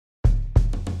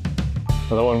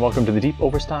Hello and welcome to the Deep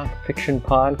Overstock Fiction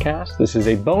Podcast. This is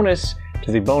a bonus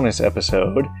to the bonus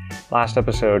episode. Last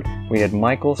episode, we had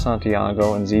Michael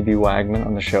Santiago and ZB Wagman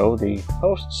on the show, the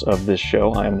hosts of this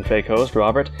show. I am the fake host,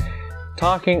 Robert,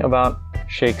 talking about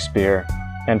Shakespeare.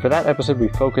 And for that episode, we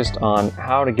focused on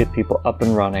how to get people up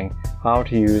and running, how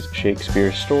to use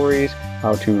Shakespeare's stories,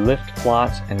 how to lift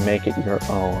plots and make it your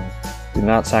own. Do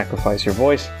not sacrifice your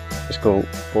voice, just go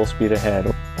full speed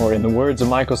ahead. Or in the words of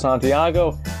Michael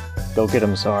Santiago, go get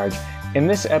 'em, Sarge. In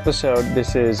this episode,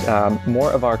 this is more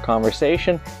of our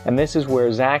conversation, and this is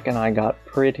where Zach and I got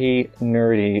pretty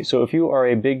nerdy. So if you are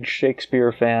a big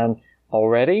Shakespeare fan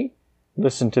already,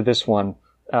 listen to this one.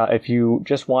 If you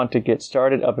just want to get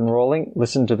started up and rolling,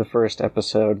 listen to the first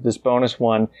episode. This bonus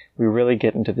one, we really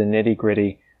get into the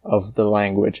nitty-gritty of the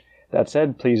language. That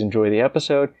said, please enjoy the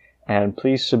episode, and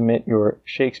please submit your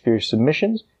Shakespeare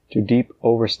submissions to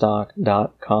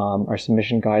deepoverstock.com. Our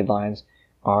submission guidelines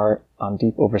are on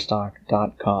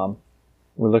deepoverstock.com.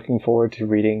 We're looking forward to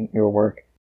reading your work.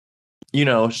 You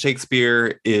know,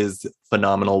 Shakespeare is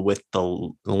phenomenal with the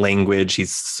language.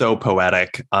 He's so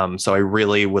poetic. So I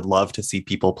really would love to see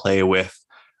people play with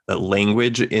the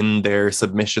language in their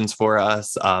submissions for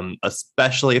us,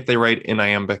 especially if they write in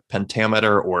iambic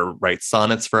pentameter or write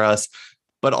sonnets for us.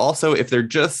 But also if they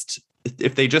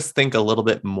just think a little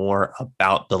bit more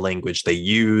about the language they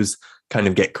use, kind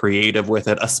of get creative with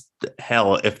it.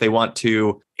 Hell, if they want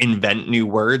to invent new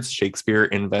words, Shakespeare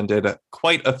invented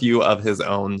quite a few of his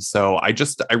own. So I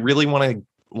really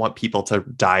want people to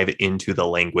dive into the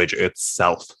language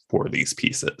itself for these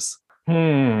pieces.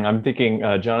 I'm thinking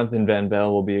Jonathan Van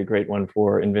Bell will be a great one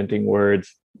for inventing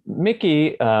words.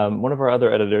 Mickey, one of our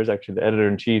other editors, actually the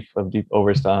editor-in-chief of Deep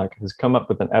Overstock, has come up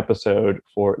with an episode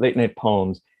for Late Night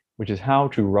Poems, which is how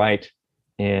to write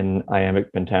in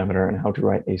iambic pentameter and how to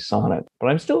write a sonnet. But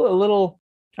I'm still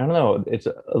it's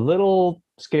a little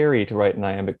scary to write in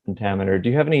iambic pentameter.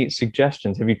 Do you have any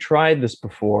suggestions? Have you tried this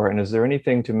before? And is there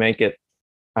anything to make it,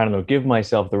 give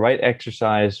myself the right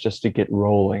exercise just to get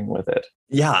rolling with it?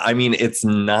 Yeah, I mean, it's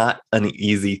not an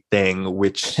easy thing,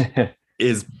 which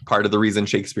is part of the reason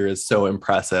Shakespeare is so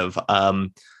impressive. I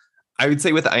would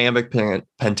say with iambic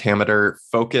pentameter,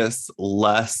 focus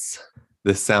less.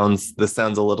 This sounds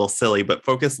a little silly, but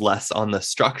focus less on the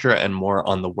structure and more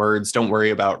on the words. Don't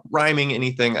worry about rhyming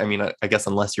anything. I mean, I guess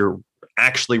unless you're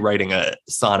actually writing a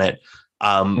sonnet.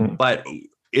 But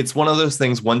it's one of those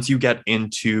things, once you get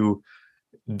into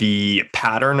the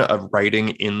pattern of writing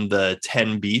in the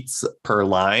 10 beats per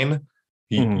line,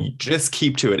 you just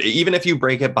keep to it. Even if you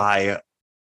break it by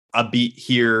a beat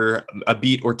here, a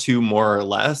beat or two more or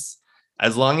less,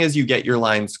 as long as you get your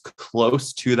lines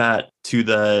close to that, to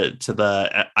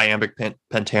the iambic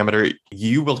pentameter,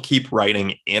 you will keep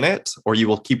writing in it, or you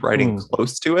will keep writing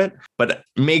close to it. But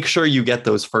make sure you get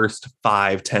those first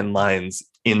 5-10 lines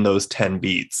in those 10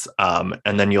 beats, and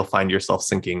then you'll find yourself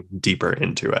sinking deeper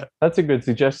into it. That's a good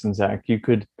suggestion, Zach. You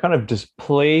could kind of just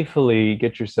playfully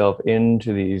get yourself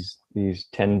into these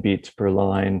 10 beats per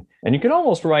line, and you could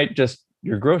almost write just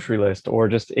your grocery list or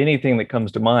just anything that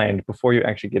comes to mind before you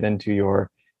actually get into your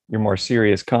more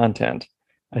serious content.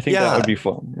 I think that would be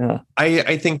fun. Yeah.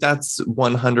 I think that's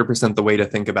 100% the way to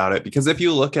think about it, because if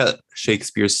you look at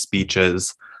Shakespeare's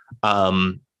speeches,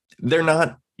 you're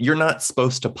not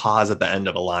supposed to pause at the end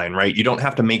of a line, right? You don't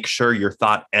have to make sure your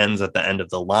thought ends at the end of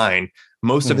the line.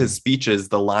 Most of his speeches,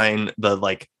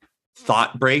 the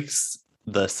thought breaks,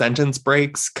 the sentence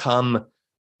breaks come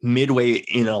midway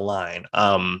in a line.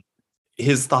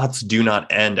 His thoughts do not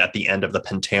end at the end of the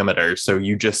pentameter. So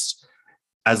you just,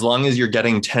 as long as you're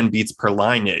getting 10 beats per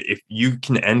line, if you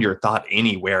can end your thought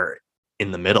anywhere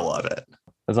in the middle of it.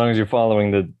 As long as you're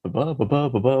following the blah, blah, blah,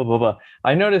 blah, blah, blah, blah.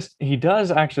 I noticed he does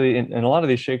actually, in a lot of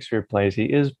these Shakespeare plays, he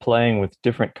is playing with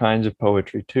different kinds of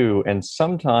poetry too. And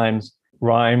sometimes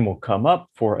rhyme will come up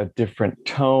for a different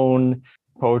tone.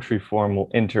 Poetry form will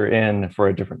enter in for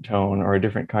a different tone or a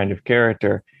different kind of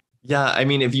character. Yeah, I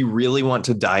mean, if you really want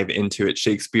to dive into it,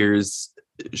 Shakespeare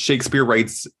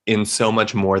writes in so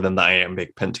much more than the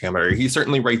iambic pentameter. He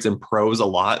certainly writes in prose a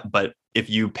lot, but if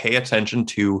you pay attention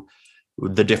to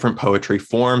the different poetry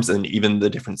forms and even the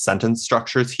different sentence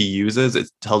structures he uses,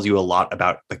 it tells you a lot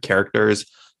about the characters.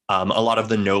 A lot of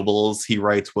the nobles he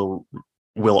writes will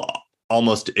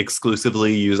almost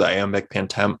exclusively use iambic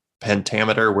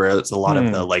pentameter, whereas a lot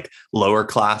of the lower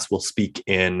class will speak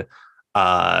in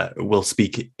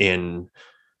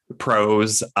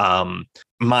prose.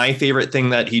 My favorite thing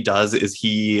that he does is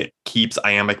he keeps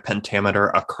iambic pentameter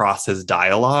across his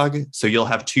dialogue. So you'll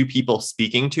have two people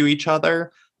speaking to each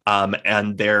other,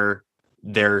 and their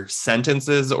their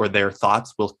sentences or their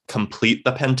thoughts will complete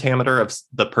the pentameter of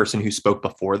the person who spoke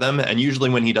before them. And usually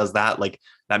when he does that, like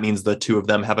that means the two of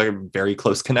them have a very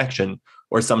close connection.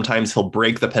 Or sometimes he'll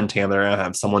break the pentameter and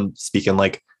have someone speak in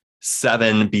like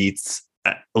 7 beats,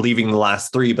 leaving the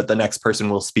last 3, but the next person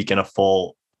will speak in a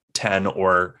full 10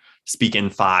 or speak in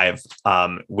 5,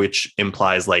 which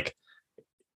implies like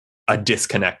a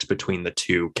disconnect between the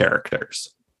two characters.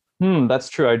 That's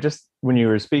true. When you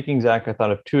were speaking, Zach, I thought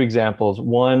of 2 examples.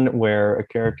 One where a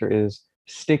character is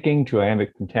sticking to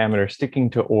iambic pentameter,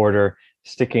 sticking to order,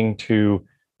 sticking to,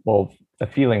 well, a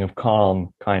feeling of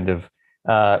calm, kind of.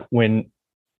 When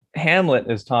Hamlet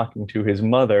is talking to his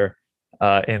mother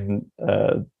in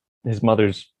his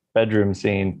mother's bedroom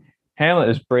scene, Hamlet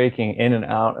is breaking in and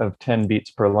out of 10 beats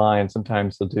per line.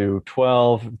 Sometimes he'll do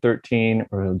 12, 13,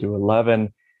 or he'll do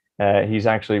 11. He's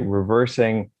actually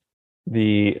reversing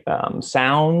the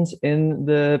sounds in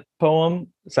the poem.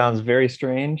 It sounds very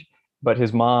strange, but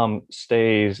his mom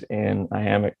stays in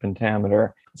iambic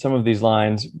pentameter. Some of these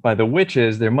lines by the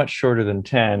witches, they're much shorter than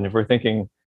 10. If we're thinking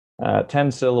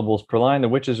 10 syllables per line, the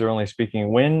witches are only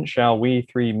speaking, when shall we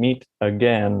 3 meet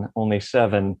again? Only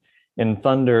 7. In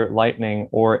thunder, lightning,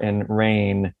 or in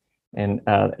rain. And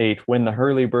 8, when the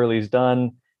hurly-burly's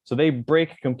done. So they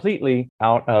break completely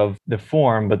out of the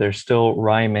form, but they're still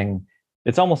rhyming.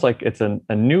 It's almost like it's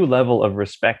a new level of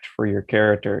respect for your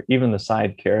character, even the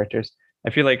side characters.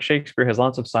 I feel like Shakespeare has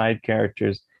lots of side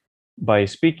characters. By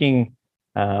speaking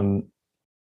in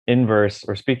verse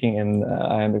or speaking in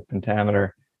iambic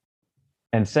pentameter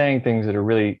and saying things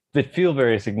that feel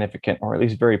very significant, or at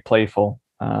least very playful.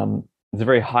 It's a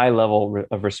very high level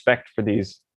of respect for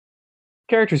these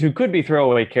characters who could be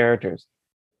throwaway characters.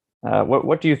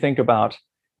 What do you think about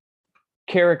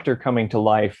character coming to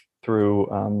life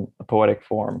through a poetic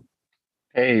form?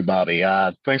 Hey, Bobby.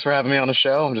 Thanks for having me on the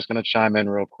show. I'm just going to chime in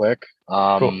real quick.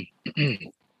 Cool.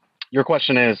 Your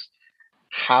question is,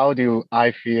 how do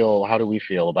we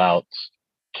feel about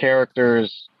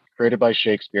characters created by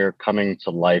Shakespeare coming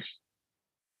to life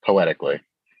poetically?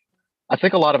 I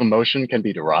think a lot of emotion can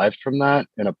be derived from that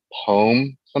in a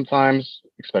poem sometimes,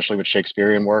 especially with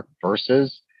Shakespearean work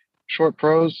versus short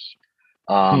prose.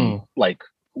 Like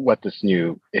what this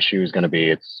new issue is going to be.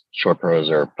 It's short prose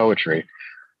or poetry.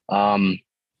 But I'm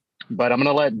going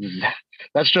to let Zach,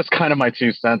 that's just kind of my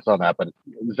 2 cents on that. But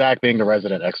Zach, being the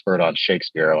resident expert on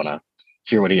Shakespeare, I want to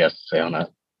hear what he has to say on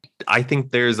that. I think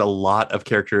there's a lot of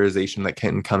characterization that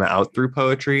can come out through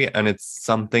poetry, and it's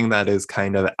something that is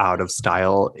kind of out of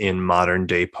style in modern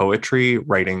day poetry,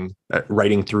 writing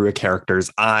through a character's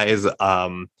eyes.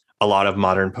 A lot of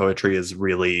modern poetry is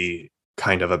really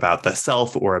kind of about the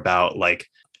self or about like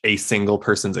a single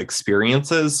person's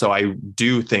experiences. So I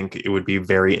do think it would be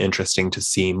very interesting to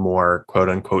see more quote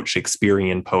unquote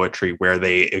Shakespearean poetry where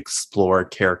they explore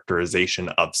characterization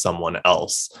of someone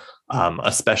else,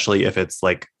 especially if it's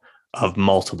like of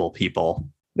multiple people.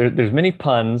 There's many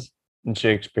puns in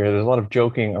Shakespeare. There's a lot of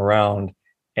joking around,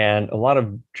 and a lot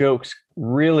of jokes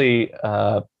really,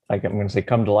 like I'm going to say,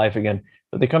 come to life again.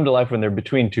 But they come to life when they're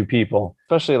between 2 people,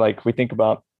 especially like we think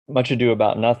about Much Ado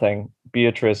About Nothing,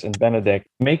 Beatrice and Benedict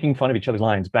making fun of each other's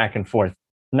lines back and forth.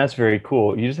 And that's very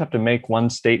cool. You just have to make one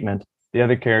statement. The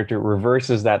other character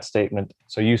reverses that statement,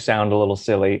 so you sound a little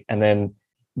silly. And then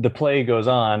the play goes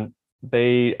on.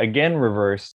 They again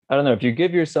reverse. I don't know, if you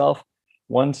give yourself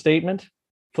one statement,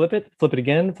 flip it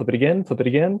again, flip it again, flip it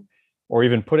again, or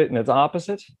even put it in its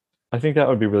opposite, I think that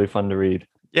would be really fun to read.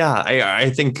 Yeah, I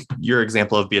think your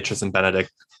example of Beatrice and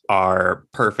Benedict are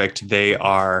perfect. They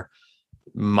are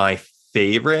my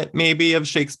favorite, maybe, of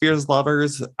Shakespeare's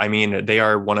lovers. I mean, they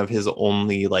are one of his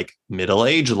only like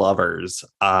middle-aged lovers.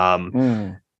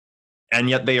 And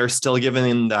yet they are still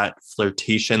given that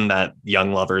flirtation that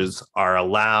young lovers are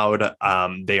allowed.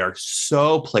 They are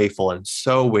so playful and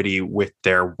so witty with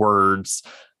their words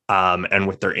and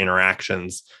with their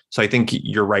interactions. So I think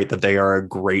you're right that they are a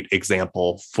great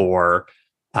example for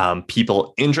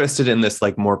people interested in this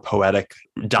like more poetic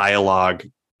dialogue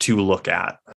to look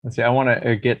at. Let's see, I want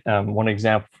to get one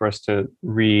example for us to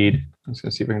read. I'm just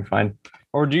going to see if I can find.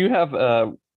 Or do you have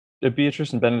a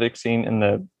Beatrice and Benedict scene in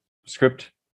the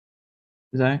script,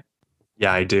 Zach?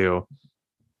 Yeah, I do.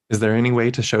 Is there any way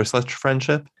to show such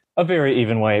friendship? A very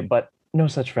even way, but no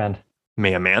such friend.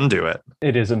 May a man do it?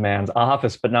 It is a man's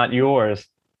office, but not yours.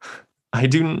 I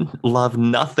do love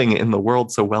nothing in the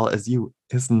world so well as you.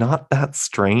 Is not that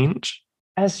strange?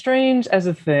 As strange as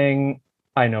a thing,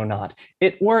 I know not.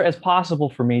 It were as possible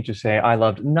for me to say I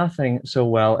loved nothing so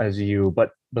well as you,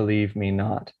 but believe me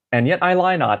not. And yet I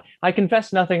lie not. I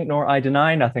confess nothing, nor I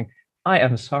deny nothing. I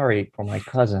am sorry for my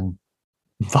cousin.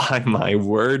 By my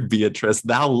word, Beatrice,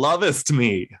 thou lovest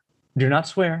me. Do not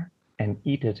swear and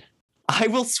eat it. I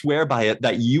will swear by it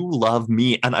that you love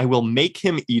me, and I will make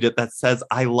him eat it that says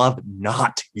I love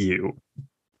not you.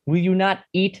 Will you not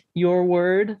eat your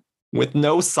word? With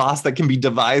no sauce that can be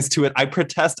devised to it, I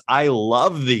protest I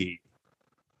love thee.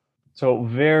 So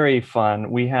very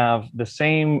fun. We have the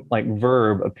same like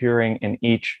verb appearing in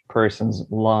each person's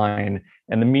line,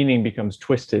 and the meaning becomes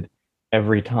twisted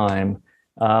every time.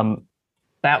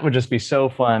 That would just be so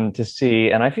fun to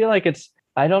see. And I feel like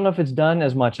I don't know if it's done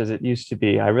as much as it used to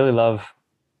be. I really love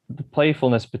the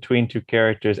playfulness between two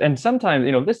characters. And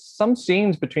sometimes, some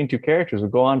scenes between two characters will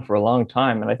go on for a long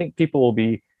time. And I think people will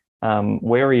be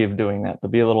wary of doing that. They'll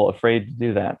be a little afraid to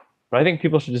do that. But I think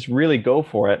people should just really go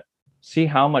for it, see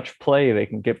how much play they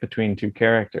can get between two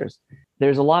characters.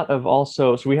 There's a lot of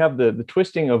also, so we have the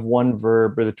twisting of one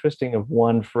verb or the twisting of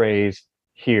one phrase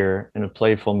here in a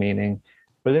playful meaning.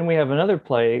 But then we have another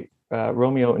play,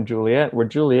 Romeo and Juliet, where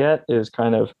Juliet is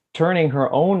kind of turning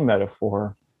her own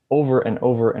metaphor over and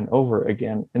over and over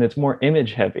again, and it's more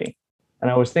image heavy.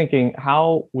 And I was thinking,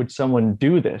 how would someone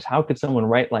do this? How could someone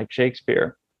write like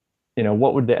Shakespeare?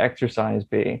 What would the exercise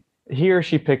be? Here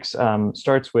she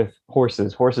starts with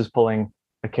horses pulling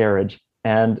a carriage.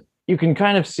 And you can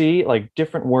kind of see like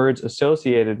different words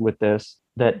associated with this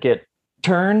that get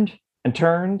turned and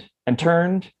turned and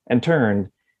turned and turned.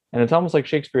 And it's almost like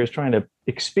Shakespeare is trying to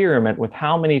experiment with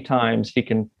how many times he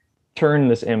can turn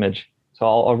this image. So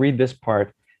I'll read this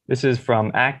part. This is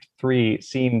from Act 3,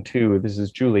 Scene 2. This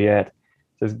is Juliet. It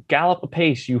says, "Gallop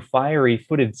apace, you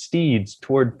fiery-footed steeds,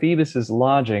 toward Phoebus's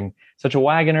lodging. Such a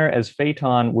wagoner as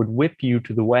Phaeton would whip you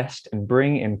to the west and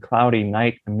bring in cloudy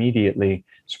night immediately.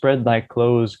 Spread thy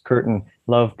close curtain,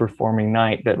 love-performing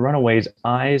night, that runaway's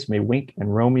eyes may wink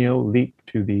and Romeo leap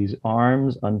to these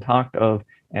arms, untalked of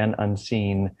and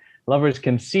unseen. Lovers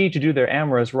can see to do their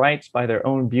amorous rites by their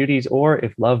own beauties, or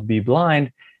if love be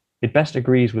blind, it best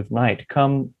agrees with night.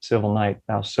 Come, civil knight,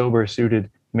 thou sober-suited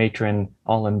matron,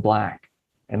 all in black,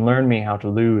 and learn me how to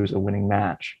lose a winning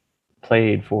match,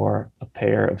 played for a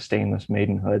pair of stainless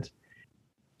maidenhoods."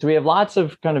 So we have lots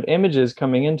of kind of images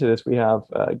coming into this. We have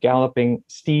galloping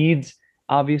steeds,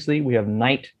 obviously. We have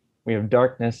night, we have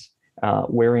darkness,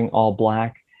 wearing all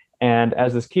black. And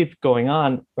as this keeps going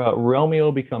on,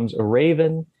 Romeo becomes a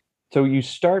raven. So you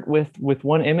start with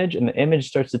one image, and the image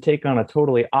starts to take on a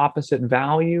totally opposite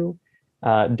value.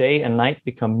 Day and night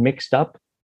become mixed up.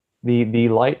 The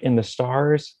light in the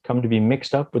stars come to be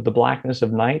mixed up with the blackness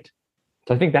of night.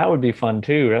 So I think that would be fun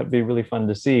too. That would be really fun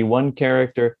to see. One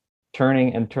character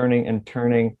turning and turning and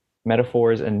turning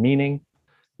metaphors and meaning.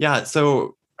 Yeah,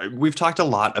 so we've talked a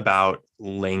lot about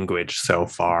language so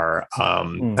far.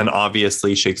 And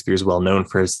obviously Shakespeare's well known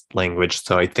for his language.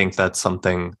 So I think that's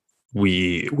something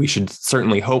we should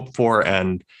certainly hope for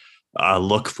and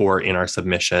look for in our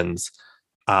submissions.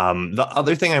 The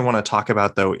other thing I want to talk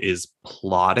about, though, is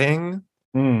plotting.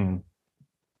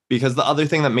 Because the other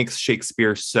thing that makes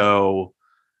Shakespeare so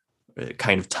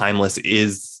kind of timeless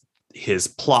is his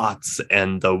plots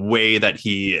and the way that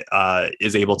he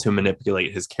is able to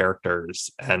manipulate his characters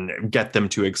and get them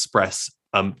to express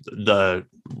the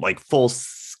like full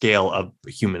scale of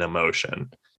human emotion.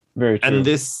 Very true. And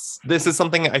this is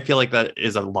something I feel like that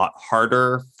is a lot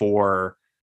harder for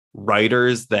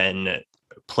writers than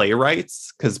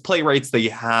playwrights, because playwrights, they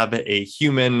have a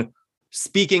human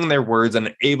speaking their words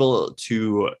and able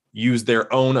to use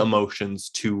their own emotions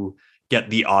to get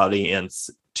the audience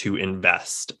to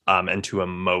invest and to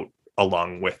emote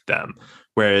along with them.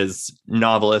 Whereas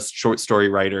novelists, short story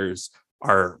writers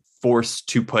are forced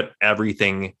to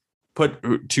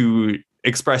to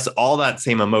express all that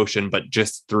same emotion, but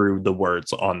just through the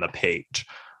words on the page.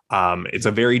 It's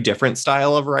a very different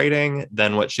style of writing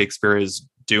than what Shakespeare is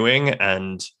doing.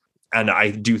 And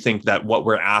I do think that what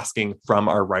we're asking from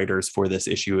our writers for this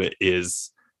issue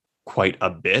is quite a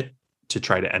bit to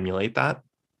try to emulate that.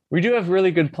 We do have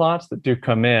really good plots that do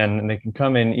come in, and they can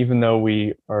come in even though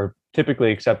we are typically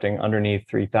accepting underneath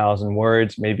 3,000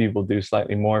 words. Maybe we'll do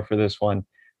slightly more for this one,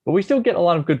 but we still get a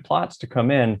lot of good plots to come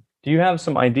in. Do you have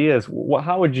some ideas?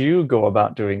 How would you go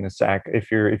about doing this, Zach? If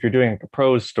you're doing a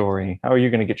prose story, how are you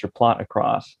going to get your plot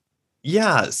across?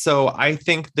 Yeah, so I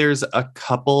think there's a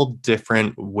couple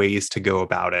different ways to go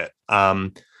about it.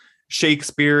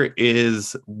 Shakespeare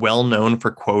is well known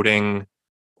for quoting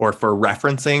or for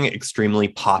referencing extremely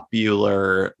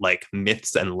popular like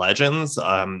myths and legends.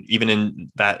 Even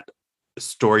in that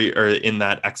story or in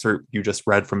that excerpt you just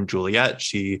read from Juliet,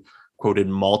 she quoted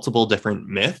multiple different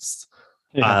myths.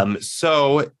 Yeah.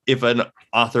 So if an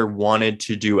author wanted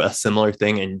to do a similar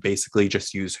thing and basically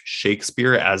just use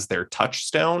Shakespeare as their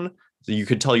touchstone, so you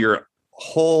could tell your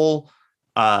whole,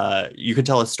 you could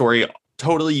tell a story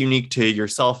totally unique to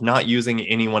yourself, not using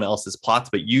anyone else's plots,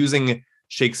 but using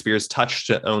Shakespeare's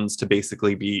touchstones to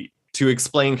basically to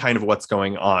explain kind of what's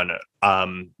going on,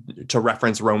 to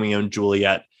reference Romeo and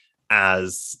Juliet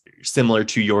as similar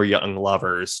to Your Young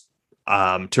Lovers,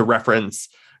 to reference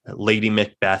Lady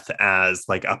Macbeth as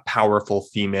like a powerful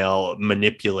female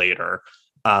manipulator.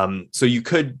 So you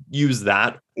could use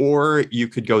that, or you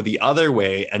could go the other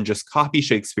way and just copy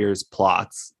Shakespeare's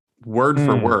plots word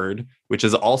for word, which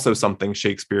is also something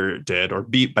Shakespeare did, or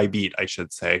beat by beat, I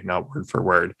should say, not word for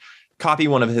word. Copy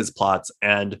one of his plots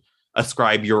and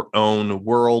ascribe your own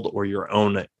world or your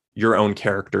own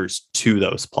characters to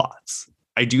those plots.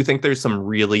 I do think there's some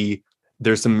really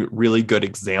good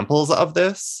examples of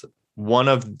this. One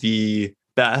of the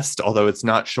best, although it's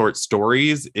not short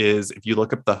stories, is if you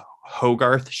look up the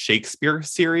Hogarth Shakespeare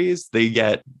series, they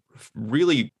get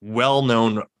really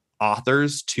well-known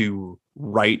authors to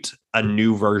write a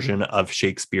new version of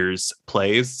Shakespeare's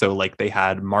plays. So like they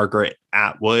had Margaret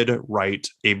Atwood write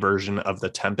a version of The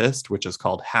Tempest, which is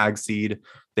called Hagseed.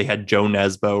 They had Joe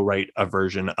Nesbo write a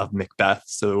version of Macbeth.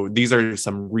 So these are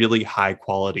some really high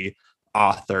quality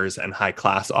authors and high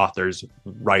class authors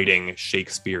writing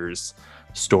Shakespeare's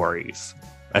stories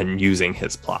and using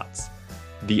his plots.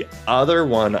 The other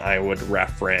one I would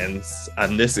reference,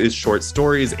 and this is short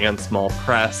stories and small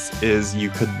press, is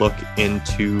you could look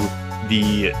into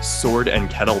the Sword and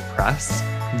Kettle Press.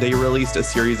 They released a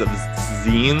series of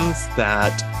zines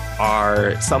that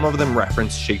are, some of them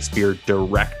reference Shakespeare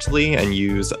directly and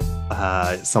use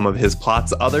some of his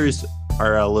plots. Others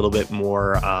are a little bit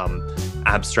more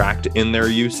abstract in their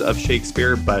use of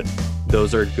Shakespeare, but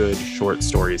those are good short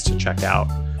stories to check out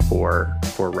for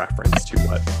reference to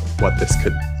what this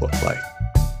could look like.